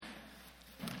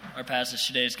Our passage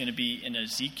today is going to be in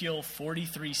Ezekiel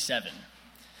 43:7.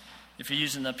 If you're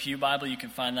using the Pew Bible, you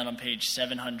can find that on page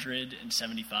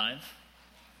 775.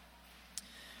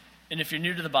 And if you're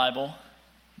new to the Bible,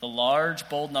 the large,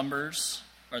 bold numbers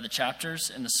are the chapters,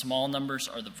 and the small numbers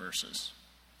are the verses.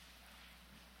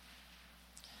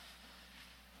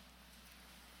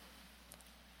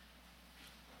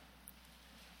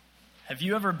 Have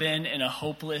you ever been in a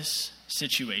hopeless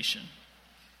situation?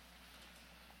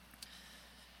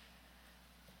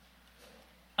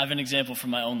 I have an example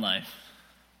from my own life.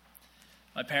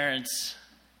 My parents,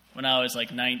 when I was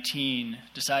like 19,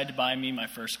 decided to buy me my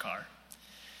first car.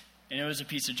 And it was a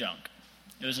piece of junk.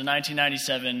 It was a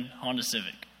 1997 Honda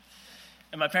Civic.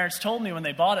 And my parents told me when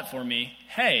they bought it for me,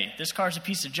 hey, this car's a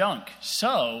piece of junk,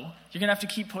 so you're going to have to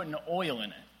keep putting oil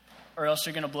in it, or else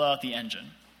you're going to blow out the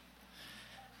engine.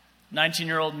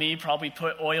 19-year-old me probably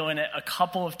put oil in it a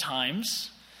couple of times,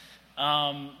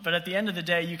 but at the end of the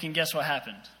day, you can guess what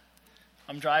happened.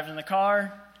 I'm driving the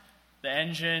car, the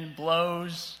engine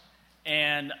blows,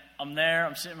 and I'm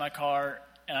sitting in my car,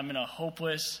 and I'm in a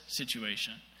hopeless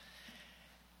situation.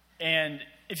 And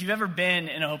if you've ever been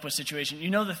in a hopeless situation, you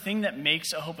know the thing that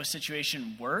makes a hopeless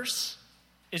situation worse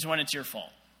is when it's your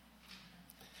fault.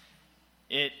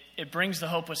 It brings the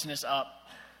hopelessness up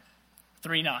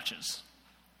 3 notches.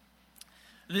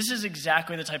 This is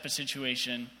exactly the type of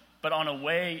situation, but on a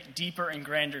way deeper and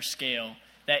grander scale,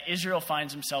 that Israel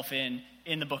finds himself in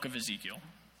the book of Ezekiel.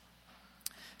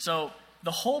 So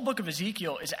the whole book of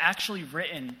Ezekiel is actually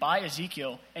written by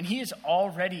Ezekiel, and he is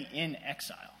already in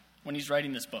exile when he's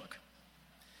writing this book.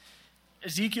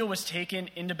 Ezekiel was taken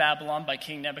into Babylon by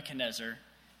King Nebuchadnezzar.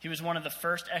 He was one of the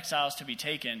first exiles to be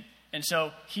taken, and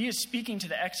so he is speaking to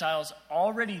the exiles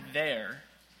already there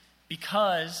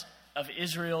because of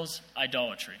Israel's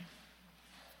idolatry.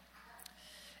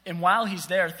 And while he's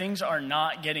there, things are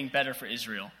not getting better for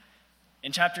Israel.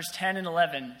 In chapters 10 and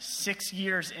 11, 6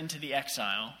 years into the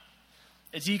exile,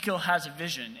 Ezekiel has a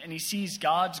vision, and he sees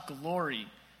God's glory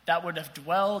that would have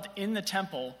dwelled in the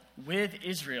temple with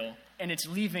Israel, and it's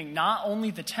leaving not only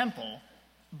the temple,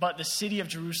 but the city of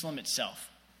Jerusalem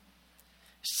itself.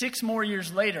 6 more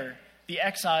years later, the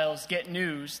exiles get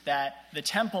news that the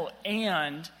temple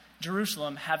and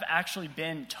Jerusalem have actually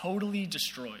been totally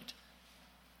destroyed.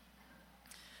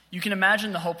 You can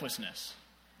imagine the hopelessness.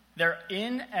 They're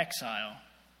in exile.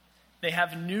 They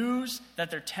have news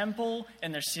that their temple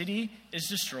and their city is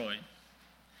destroyed.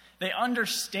 They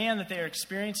understand that they are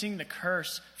experiencing the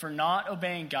curse for not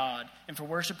obeying God and for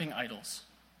worshiping idols.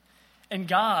 And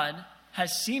God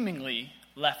has seemingly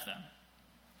left them.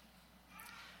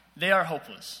 They are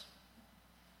hopeless.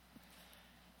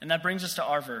 And that brings us to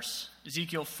our verse,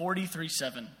 Ezekiel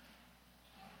 43:7,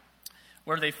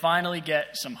 where they finally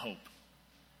get some hope.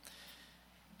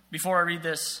 Before I read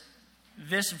this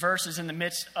verse is in the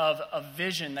midst of a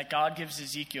vision that God gives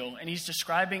Ezekiel, and he's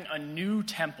describing a new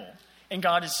temple. And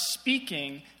God is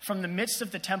speaking from the midst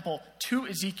of the temple to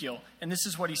Ezekiel, and this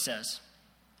is what he says.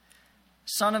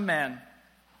 Son of man,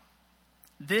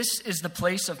 this is the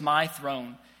place of my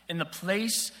throne, and the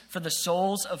place for the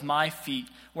soles of my feet,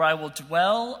 where I will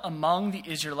dwell among the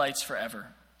Israelites forever.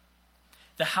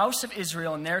 The house of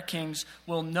Israel and their kings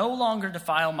will no longer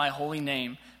defile my holy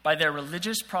name by their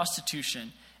religious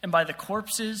prostitution and by the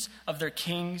corpses of their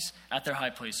kings at their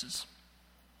high places.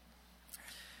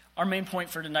 Our main point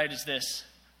for tonight is this: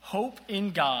 hope in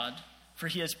God, for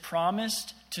he has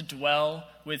promised to dwell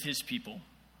with his people.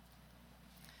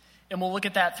 And we'll look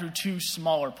at that through 2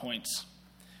 smaller points.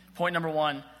 Point number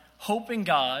 1, hope in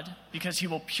God because he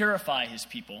will purify his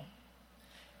people.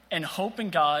 And hope in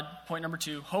God, point number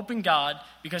 2, hope in God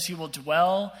because he will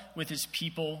dwell with his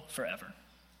people forever.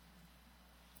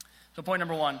 So point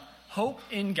number 1, hope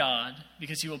in God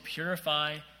because he will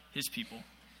purify his people.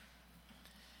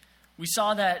 We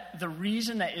saw that the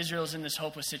reason that Israel is in this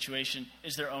hopeless situation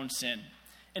is their own sin.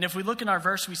 And if we look in our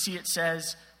verse, we see it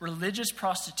says religious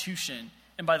prostitution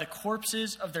and by the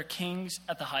corpses of their kings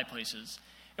at the high places.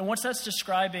 And what that's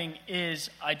describing is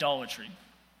idolatry.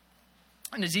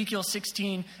 In Ezekiel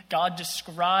 16, God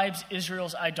describes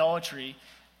Israel's idolatry,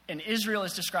 and Israel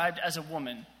is described as a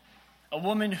woman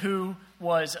who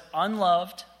was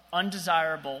unloved,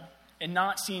 undesirable, and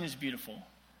not seen as beautiful.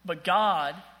 But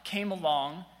God came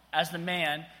along as the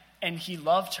man, and he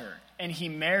loved her, and he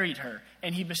married her,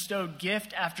 and he bestowed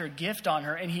gift after gift on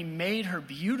her, and he made her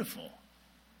beautiful.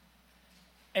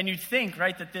 And you'd think,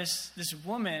 right, that this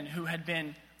woman who had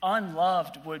been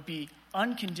unloved would be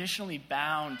unconditionally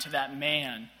bound to that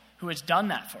man who has done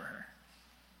that for her.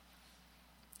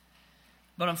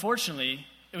 But unfortunately,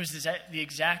 it was the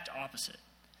exact opposite.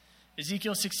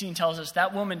 Ezekiel 16 tells us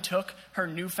that woman took her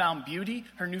newfound beauty,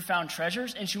 her newfound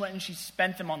treasures, and she went and she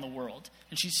spent them on the world.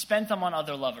 And she spent them on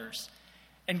other lovers.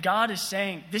 And God is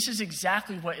saying, this is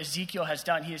exactly what Ezekiel has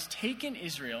done. He has taken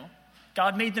Israel,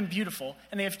 God made them beautiful,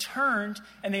 and they have turned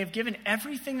and they have given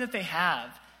everything that they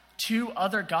have to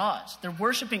other gods. They're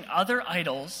worshiping other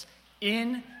idols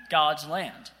in God's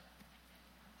land.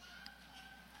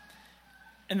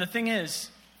 And the thing is,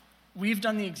 we've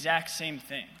done the exact same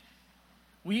thing.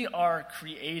 We are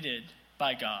created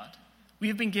by God. We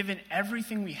have been given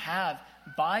everything we have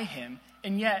by him,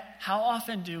 and yet how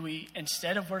often do we,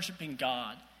 instead of worshiping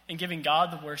God and giving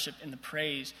God the worship and the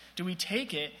praise, do we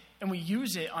take it and we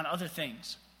use it on other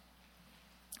things?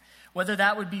 Whether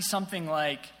that would be something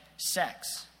like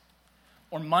sex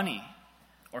or money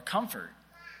or comfort.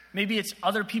 Maybe it's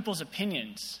other people's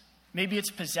opinions. Maybe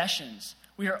it's possessions.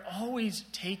 We are always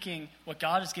taking what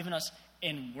God has given us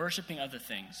and worshiping other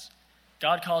things.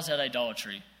 God calls that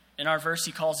idolatry. In our verse,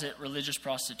 he calls it religious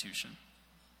prostitution.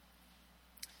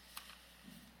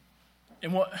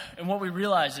 And what we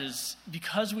realize is,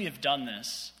 because we have done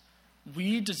this,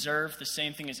 we deserve the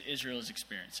same thing as Israel is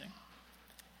experiencing.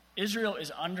 Israel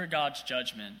is under God's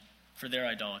judgment for their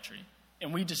idolatry,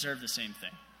 and we deserve the same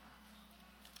thing.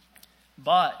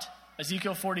 But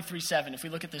Ezekiel 43:7, if we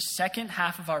look at the second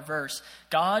half of our verse,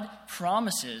 God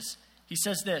promises, he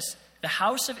says this, the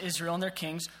house of Israel and their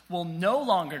kings will no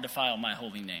longer defile my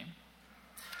holy name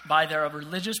by their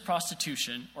religious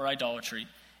prostitution or idolatry,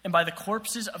 and by the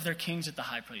corpses of their kings at the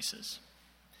high places.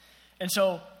 And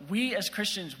so we as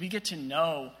Christians, we get to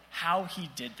know how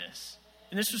he did this.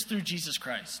 And this was through Jesus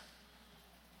Christ.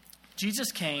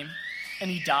 Jesus came and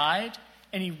he died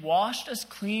and he washed us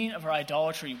clean of our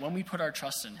idolatry when we put our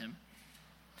trust in him.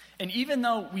 And even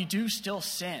though we do still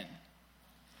sin,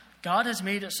 God has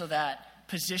made it so that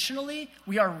positionally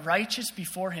we are righteous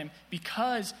before him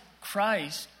because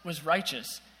Christ was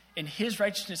righteous and his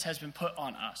righteousness has been put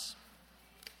on us.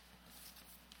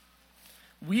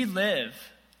 We live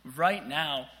right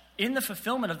now in the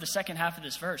fulfillment of the second half of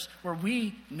this verse, where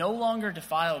we no longer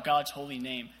defile God's holy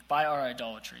name by our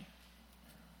idolatry.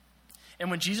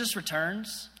 And when Jesus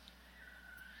returns,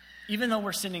 even though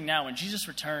we're sinning now, when Jesus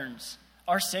returns,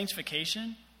 our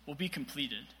sanctification will be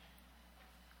completed.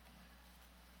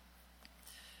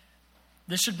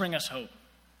 This should bring us hope,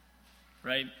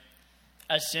 right?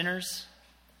 As sinners,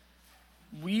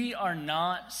 we are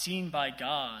not seen by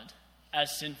God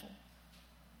as sinful.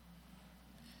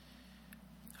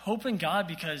 Hope in God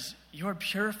because you are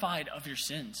purified of your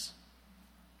sins.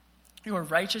 You are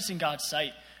righteous in God's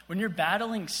sight. When you're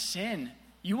battling sin,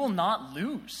 you will not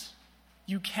lose.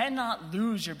 You cannot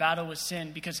lose your battle with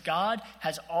sin because God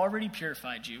has already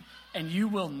purified you, and you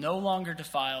will no longer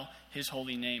defile his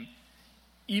holy name.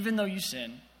 Even though you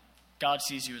sin, God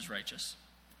sees you as righteous.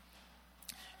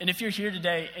 And if you're here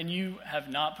today and you have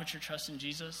not put your trust in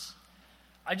Jesus,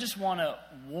 I just want to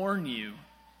warn you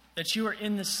that you are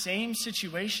in the same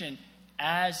situation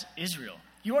as Israel.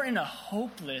 You are in a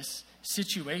hopeless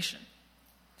situation.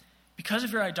 Because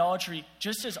of your idolatry,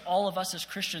 just as all of us as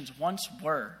Christians once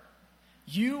were,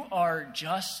 you are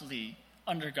justly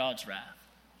under God's wrath.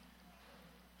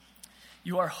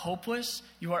 You are hopeless.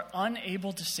 You are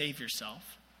unable to save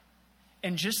yourself.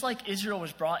 And just like Israel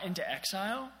was brought into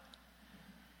exile,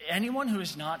 anyone who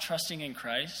is not trusting in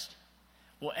Christ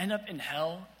will end up in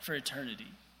hell for eternity.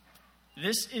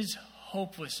 This is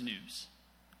hopeless news.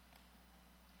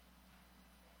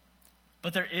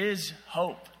 But there is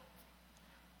hope.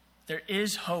 There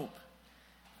is hope.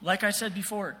 Like I said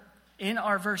before, in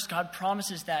our verse, God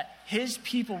promises that his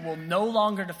people will no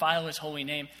longer defile his holy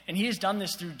name, and he has done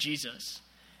this through Jesus.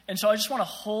 And so I just want to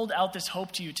hold out this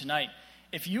hope to you tonight.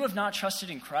 If you have not trusted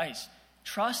in Christ,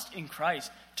 trust in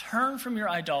Christ. Turn from your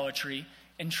idolatry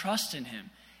and trust in him.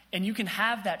 And you can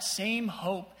have that same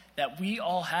hope that we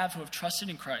all have who have trusted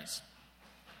in Christ.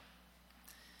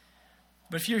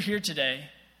 But if you're here today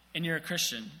and you're a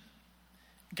Christian,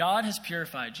 God has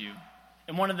purified you.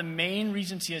 And one of the main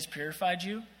reasons he has purified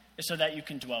you is so that you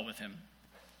can dwell with him.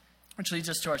 Which leads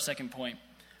us to our second point.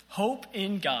 Hope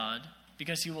in God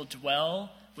because he will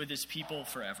dwell with his people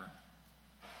forever.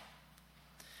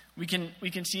 We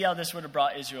can see how this would have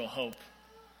brought Israel hope.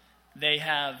 They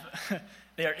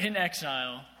are in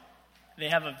exile. They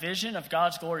have a vision of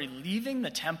God's glory leaving the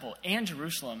temple and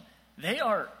Jerusalem. They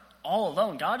are all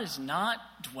alone. God is not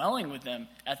dwelling with them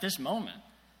at this moment,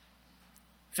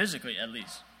 physically at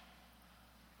least.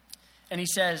 And he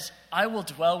says, I will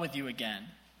dwell with you again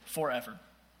forever.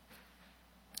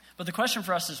 But the question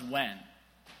for us is when?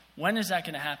 When is that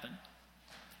going to happen?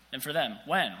 And for them,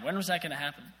 when? When was that going to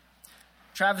happen?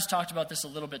 Travis talked about this a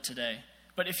little bit today.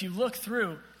 But if you look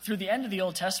through the end of the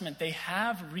Old Testament, they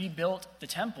have rebuilt the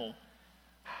temple.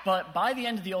 But by the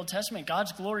end of the Old Testament,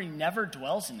 God's glory never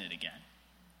dwells in it again.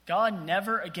 God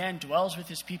never again dwells with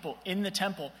his people in the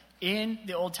temple in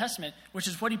the Old Testament, which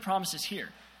is what he promises here.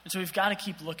 And so we've got to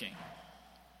keep looking.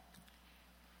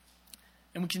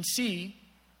 And we can see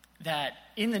that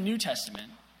in the New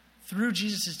Testament, through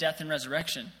Jesus' death and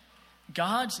resurrection,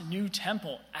 God's new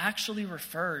temple actually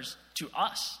refers to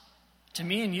us, to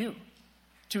me and you,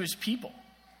 to his people.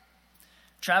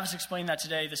 Travis explained that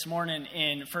this morning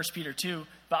in 1 Peter 2,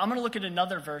 but I'm going to look at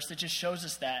another verse that just shows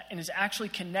us that and is actually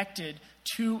connected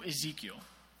to Ezekiel.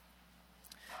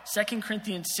 2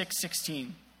 Corinthians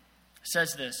 6:16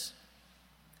 says this,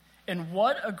 "And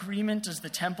what agreement does the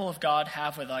temple of God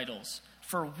have with idols?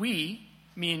 For we,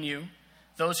 me and you,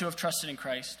 those who have trusted in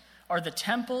Christ, are the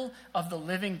temple of the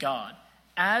living God.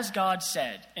 As God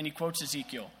said," and he quotes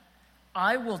Ezekiel,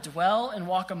 "I will dwell and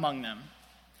walk among them.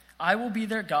 I will be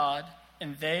their God,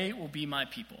 and they will be my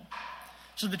people."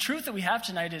 So the truth that we have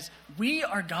tonight is we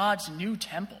are God's new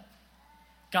temple.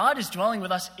 God is dwelling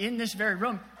with us in this very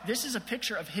room. This is a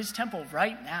picture of his temple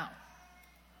right now.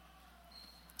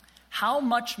 How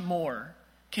much more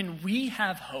can we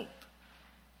have hope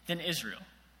than Israel?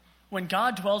 When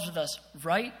God dwells with us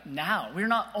right now, we're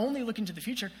not only looking to the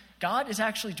future, God is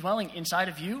actually dwelling inside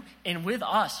of you and with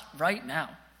us right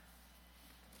now.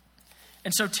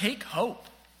 And so take hope.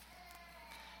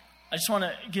 I just want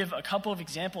to give a couple of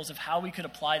examples of how we could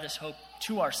apply this hope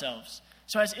to ourselves.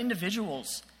 So as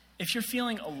individuals, if you're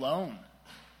feeling alone,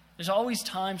 there's always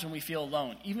times when we feel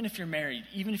alone. Even if you're married,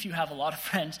 even if you have a lot of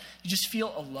friends, you just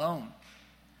feel alone.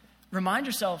 Remind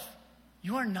yourself,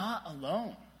 you are not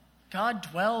alone. God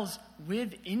dwells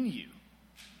within you.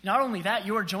 Not only that,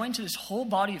 you are joined to this whole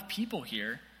body of people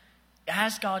here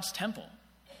as God's temple.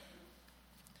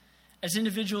 As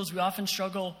individuals, we often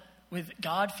struggle with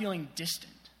God feeling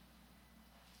distant.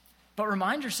 But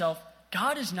remind yourself,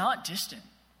 God is not distant.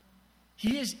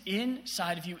 He is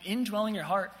inside of you, indwelling your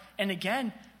heart. And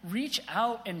again, reach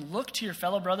out and look to your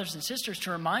fellow brothers and sisters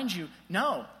to remind you,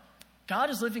 no, God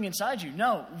is living inside you.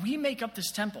 No, we make up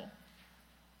this temple.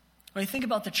 When I think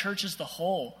about the church as the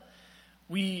whole,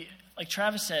 we, like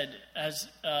Travis said as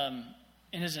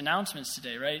in his announcements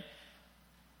today, right?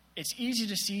 It's easy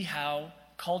to see how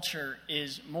culture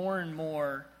is more and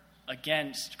more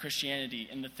against Christianity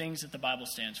and the things that the Bible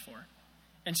stands for.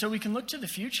 And so we can look to the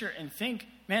future and think,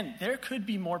 man, there could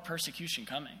be more persecution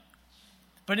coming.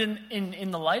 But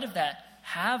in the light of that,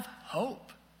 have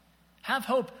hope. Have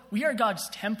hope. We are God's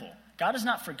temple. God has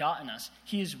not forgotten us.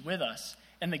 He is with us.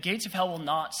 And the gates of hell will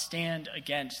not stand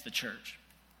against the church.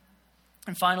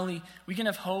 And finally, we can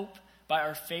have hope by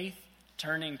our faith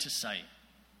turning to sight.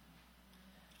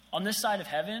 On this side of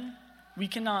heaven, we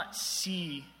cannot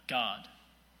see God.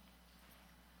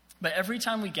 But every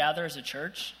time we gather as a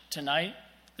church, tonight,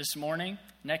 this morning,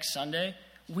 next Sunday,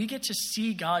 we get to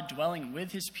see God dwelling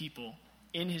with his people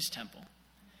in his temple.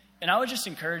 And I would just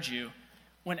encourage you,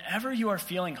 whenever you are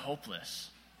feeling hopeless,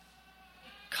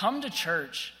 come to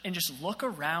church and just look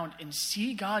around and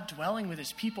see God dwelling with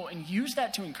his people and use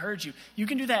that to encourage you. You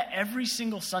can do that every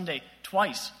single Sunday,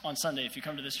 twice on Sunday if you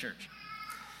come to this church.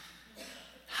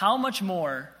 How much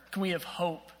more can we have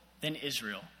hope than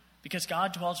Israel? Because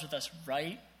God dwells with us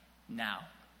right now.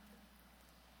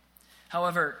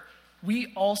 However,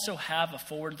 we also have a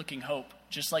forward-looking hope,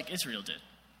 just like Israel did.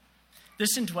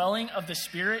 This indwelling of the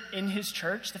Spirit in his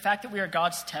church, the fact that we are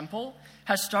God's temple,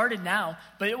 has started now,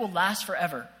 but it will last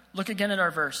forever. Look again at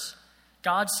our verse.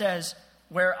 God says,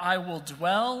 "Where I will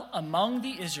dwell among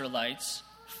the Israelites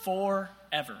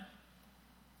forever."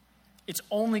 It's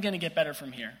only going to get better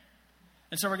from here.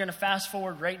 And so we're going to fast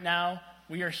forward right now.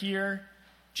 We are here.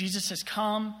 Jesus has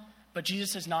come, but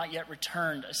Jesus has not yet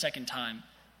returned a second time.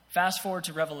 Fast forward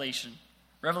to Revelation.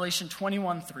 Revelation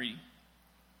 21:3.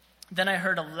 Then I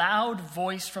heard a loud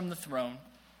voice from the throne.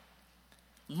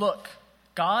 Look,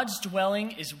 God's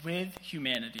dwelling is with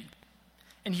humanity,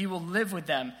 and he will live with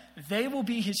them. They will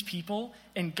be his people,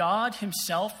 and God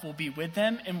himself will be with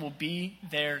them and will be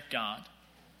their God.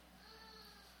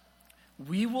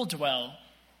 We will dwell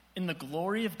in the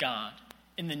glory of God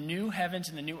in the new heavens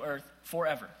and the new earth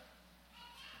forever.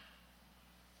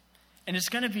 And it's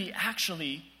going to be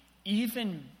actually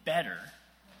even better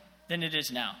than it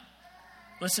is now.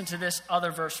 Listen to this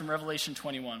other verse from Revelation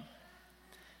 21.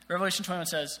 Revelation 21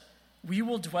 says, we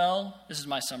will dwell, this is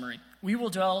my summary, we will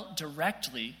dwell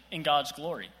directly in God's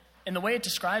glory. And the way it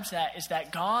describes that is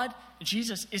that God,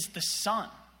 Jesus, is the Son.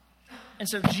 And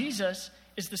so Jesus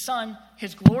is the Son,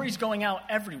 his glory is going out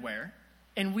everywhere,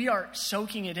 and we are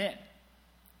soaking it in.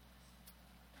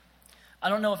 I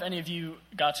don't know if any of you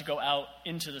got to go out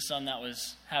into the sun. That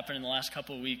was happening the last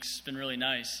couple of weeks. It's been really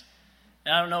nice.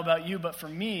 And I don't know about you, but for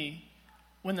me,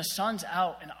 when the sun's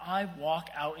out and I walk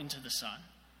out into the sun,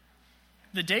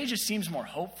 the day just seems more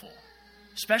hopeful,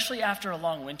 especially after a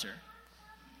long winter.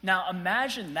 Now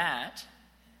imagine that,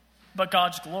 but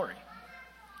God's glory.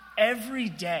 Every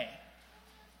day,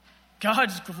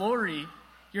 God's glory,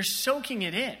 you're soaking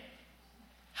it in.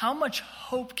 How much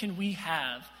hope can we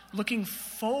have looking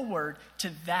forward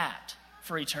to that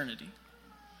for eternity?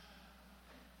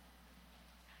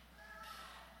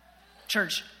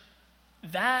 Church,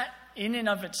 that in and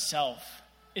of itself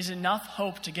is enough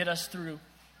hope to get us through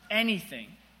anything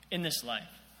in this life.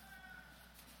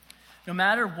 No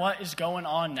matter what is going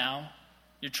on now,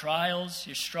 your trials,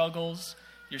 your struggles,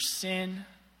 your sin,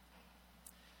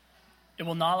 it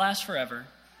will not last forever.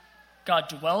 God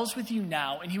dwells with you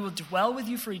now, and he will dwell with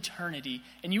you for eternity,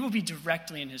 and you will be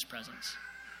directly in his presence.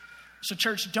 So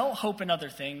church, don't hope in other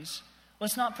things.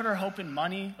 Let's not put our hope in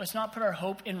money. Let's not put our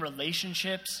hope in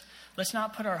relationships. Let's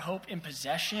not put our hope in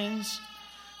possessions.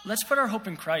 Let's put our hope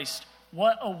in Christ.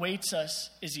 What awaits us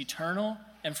is eternal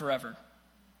and forever.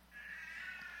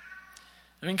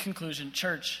 In conclusion,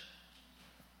 church,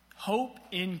 hope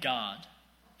in God,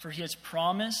 for he has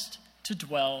promised to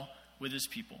dwell with his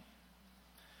people.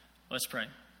 Let's pray.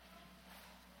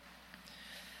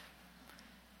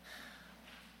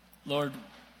 Lord,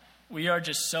 we are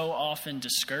just so often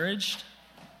discouraged.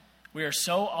 We are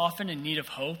so often in need of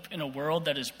hope in a world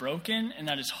that is broken and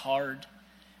that is hard.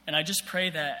 And I just pray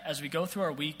that as we go through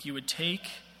our week, you would take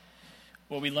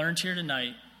what we learned here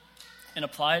tonight and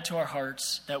apply it to our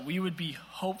hearts, that we would be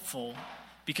hopeful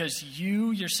because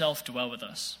you yourself dwell with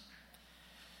us.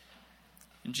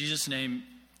 In Jesus' name,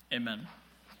 amen.